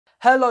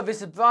Hello,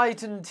 this is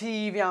Brighton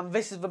TV and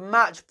this is the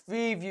match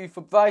preview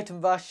for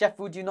Brighton vs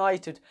Sheffield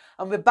United.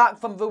 And we're back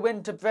from the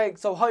winter break,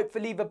 so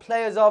hopefully the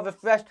players are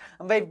refreshed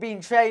and they've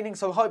been training,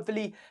 so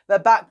hopefully they're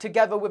back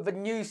together with the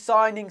new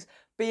signings,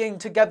 being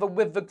together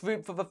with the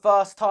group for the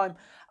first time.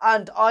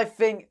 And I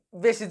think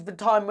this is the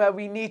time where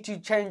we need to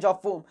change our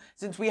form.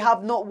 Since we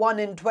have not won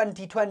in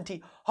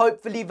 2020,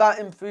 hopefully that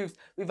improves.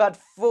 We've had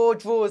 4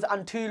 draws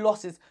and 2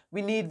 losses.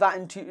 We need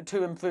that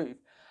to improve.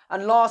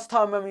 And last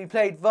time when we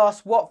played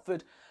versus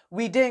Watford,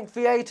 we didn't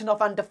create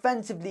enough, and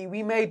defensively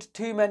we made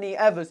too many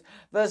errors.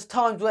 There's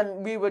times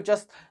when we were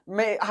just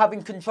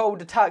having controlled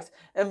attacks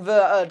and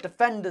the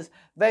defenders,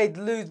 they'd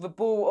lose the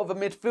ball, or the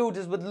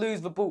midfielders would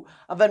lose the ball,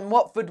 and then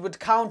Watford would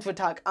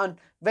counter-attack, and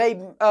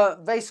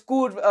they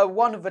scored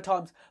one of the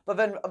times, but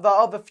then the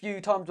other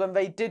few times when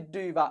they did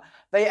do that,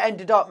 they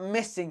ended up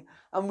missing,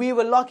 and we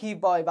were lucky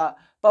by that.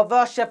 But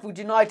versus Sheffield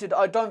United,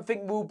 I don't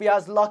think we'll be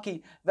as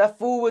lucky. Their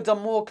forwards are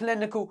more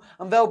clinical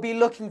and they'll be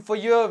looking for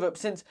Europe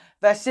since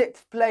they're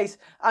 6th place,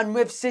 and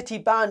with City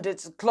banned,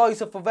 it's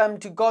closer for them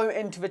to go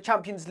into the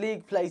Champions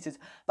League places.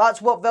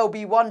 That's what they'll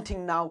be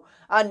wanting now,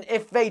 and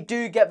if they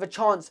do get the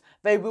chance,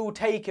 they will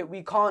take it.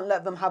 We can't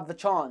let them have the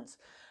chance.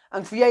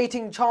 And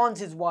creating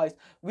chances wise,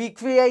 we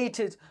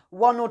created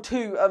 1 or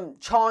 2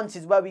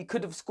 chances where we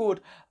could have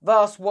scored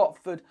versus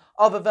Watford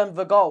other than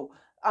the goal.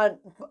 And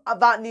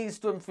that needs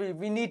to improve.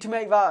 We need to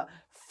make that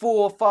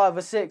 4, 5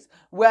 or 6,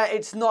 where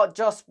it's not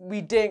just we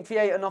didn't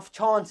create enough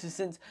chances,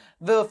 since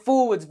the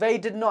forwards, they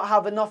did not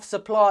have enough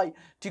supply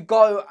to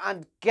go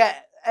and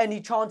get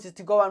any chances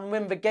to go and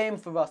win the game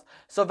for us.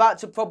 So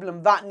that's a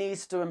problem that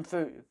needs to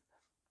improve.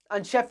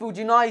 And Sheffield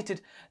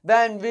United,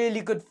 they're in really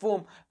good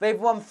form. They've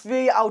won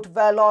 3 out of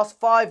their last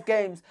 5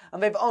 games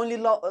and they've only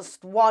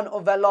lost 1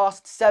 of their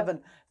last 7.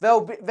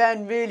 They're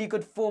in really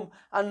good form.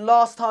 And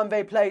last time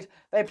they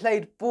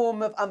played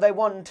Bournemouth and they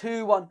won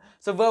 2-1.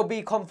 So they'll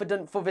be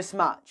confident for this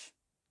match.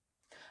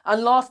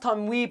 And last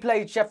time we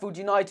played Sheffield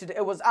United,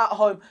 it was at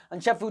home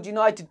and Sheffield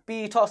United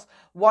beat us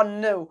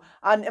 1-0.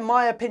 And in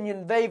my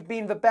opinion, they've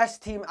been the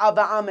best team at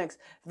the Amex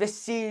this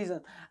season.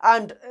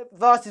 And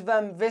versus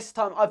them this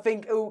time, I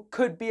think it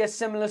could be a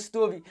similar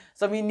story.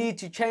 So we need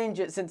to change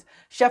it, since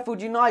Sheffield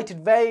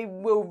United, they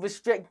will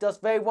restrict us.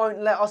 They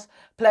won't let us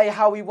play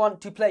how we want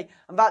to play.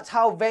 And that's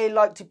how they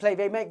like to play.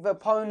 They make the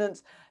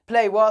opponents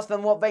play worse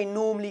than what they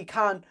normally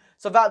can.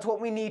 So that's what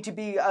we need to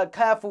be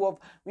careful of.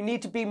 We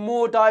need to be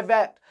more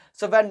direct,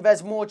 so then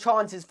there's more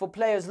chances for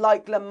players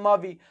like Glenn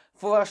Murray,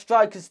 for our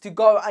strikers to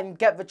go and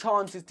get the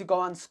chances to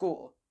go and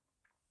score.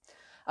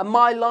 And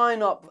my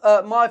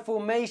lineup, my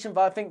formation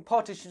that I think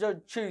Potter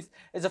should choose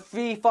is a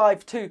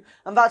 3-5-2.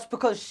 And that's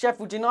because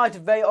Sheffield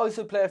United, they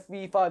also play a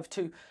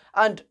 3-5-2.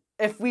 And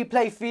if we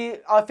play 3,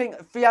 I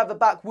think 3 at the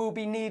back will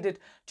be needed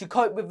to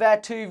cope with their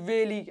 2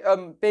 really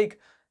big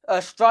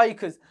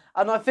strikers,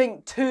 and I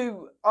think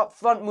 2 up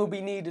front will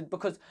be needed,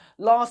 because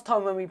last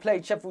time when we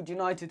played Sheffield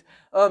United,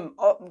 Neil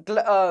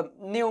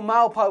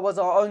Maupay was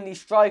our only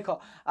striker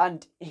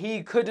and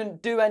he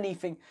couldn't do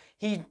anything.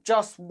 He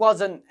just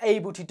wasn't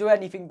able to do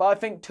anything. But I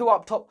think 2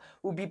 up top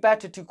will be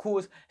better to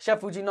cause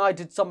Sheffield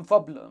United some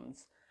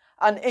problems.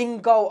 And in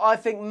goal, I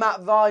think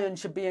Matt Ryan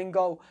should be in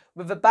goal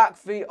with the back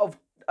 3 of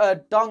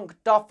Dunk,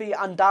 Duffy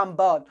and Dan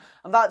Burn.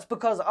 And that's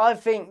because I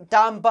think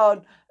Dan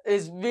Burn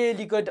is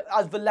really good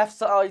as the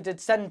left-sided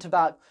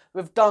centre-back.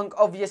 With Dunk,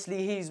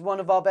 obviously, he's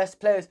one of our best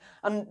players.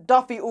 And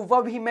Duffy,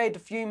 although he made a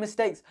few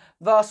mistakes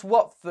versus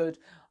Watford,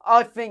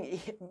 I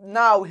think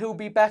now he'll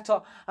be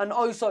better. And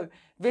also,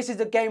 this is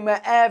a game where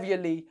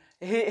aerially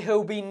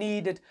he'll be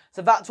needed.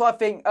 So that's why I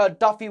think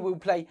Duffy will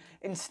play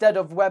instead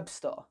of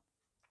Webster.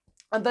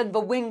 And then the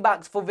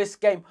wing-backs for this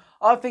game,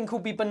 I think will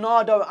be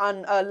Bernardo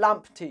and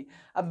Lamptey.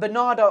 And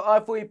Bernardo, I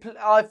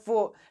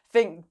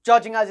think,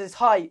 judging as his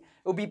height,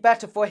 it will be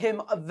better for him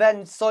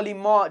than Solly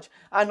March.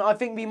 And I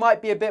think we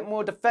might be a bit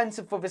more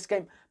defensive for this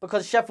game,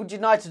 because Sheffield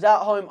United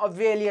at home are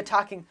really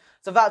attacking.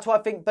 So that's why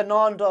I think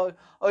Bernardo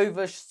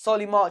over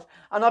Solly March.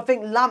 And I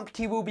think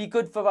Lamptey will be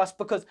good for us,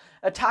 because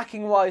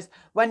attacking-wise,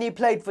 when he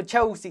played for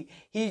Chelsea,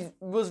 he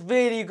was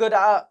really good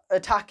at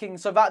attacking.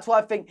 So that's why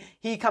I think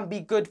he can be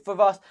good for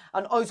us.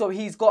 And also,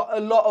 he's got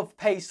a lot of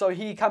pace, so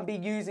he can be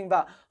using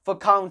that for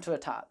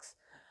counter-attacks.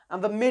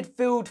 And the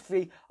midfield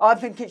 3, I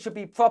think it should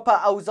be Proper,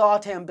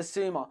 Alzate and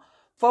Basuma.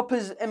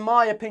 Proper's, in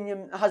my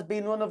opinion, has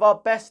been one of our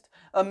best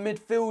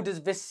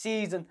midfielders this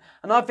season.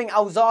 And I think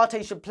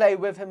Alzate should play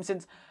with him,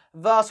 since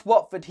versus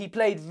Watford, he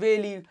played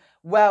really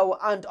well.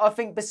 And I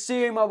think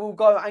Basuma will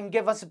go and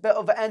give us a bit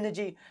of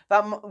energy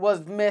that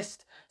was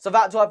missed. So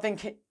that's why I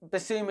think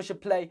Basuma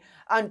should play.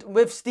 And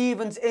with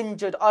Stevens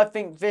injured, I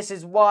think this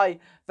is why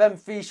them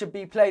 3 should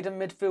be played in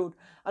midfield.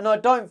 And I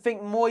don't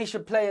think Moy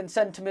should play in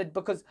centre mid,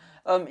 because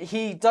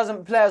he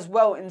doesn't play as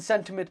well in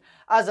centre mid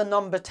as a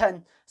number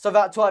 10. So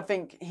that's why I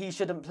think he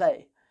shouldn't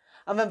play.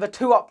 And then the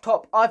 2 up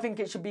top, I think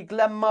it should be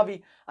Glenn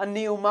Murray and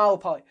Neil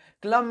Maupay.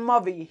 Glenn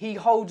Murray, he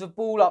holds the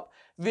ball up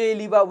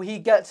really well. He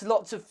gets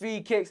lots of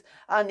free kicks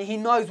and he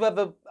knows where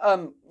the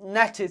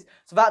net is.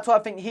 So that's why I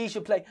think he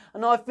should play.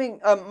 And I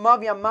think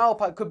Murray and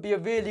Maupay could be a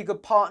really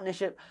good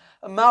partnership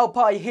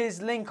Malpai,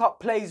 his link-up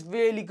plays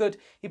really good.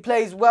 He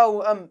plays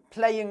well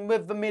playing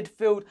with the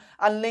midfield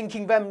and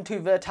linking them to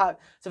the attack.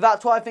 So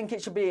that's why I think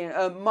it should be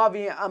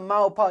Murray and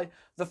Malpai,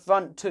 the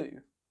front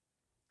two.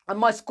 And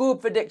my score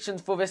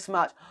predictions for this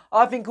match,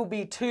 I think will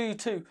be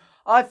 2-2.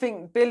 I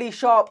think Billy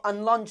Sharp and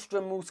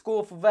Lundstrom will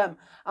score for them.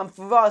 And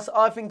for us,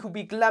 I think it will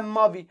be Glenn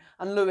Murray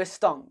and Lewis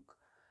Stunk.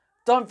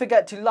 Don't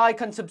forget to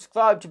like and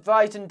subscribe to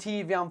Brighton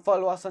TV and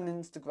follow us on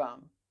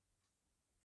Instagram.